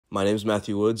My name is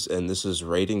Matthew Woods, and this is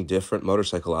Rating Different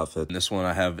Motorcycle Outfit. In this one,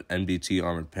 I have NBT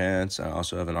armored pants, and I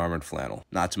also have an armored flannel.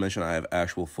 Not to mention, I have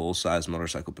actual full-size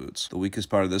motorcycle boots. The weakest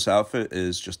part of this outfit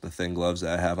is just the thin gloves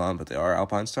that I have on, but they are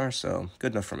Alpinestars, so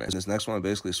good enough for me. In this next one, I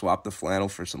basically swapped the flannel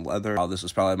for some leather. While this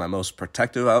is probably my most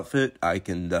protective outfit, I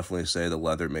can definitely say the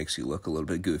leather makes you look a little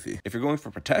bit goofy. If you're going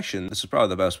for protection, this is probably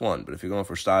the best one, but if you're going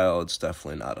for style, it's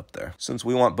definitely not up there. Since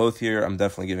we want both here, I'm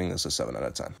definitely giving this a 7 out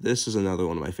of 10. This is another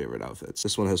one of my favorite outfits.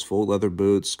 This one has full leather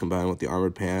boots combined with the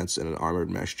armored pants and an armored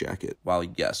mesh jacket. While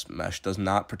yes, mesh does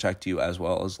not protect you as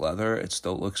well as leather, it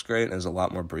still looks great and is a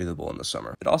lot more breathable in the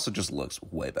summer. It also just looks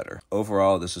way better.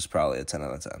 Overall, this is probably a 10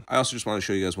 out of 10. I also just want to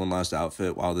show you guys one last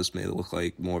outfit. While this may look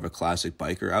like more of a classic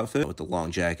biker outfit with the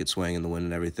long jacket swaying in the wind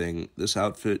and everything, this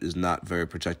outfit is not very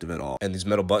protective at all. And these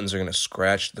metal buttons are going to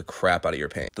scratch the crap out of your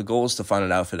paint. The goal is to find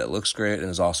an outfit that looks great and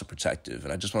is also protective.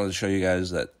 And I just wanted to show you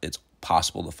guys that it's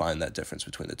possible to find that difference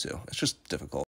between the two. It's just difficult.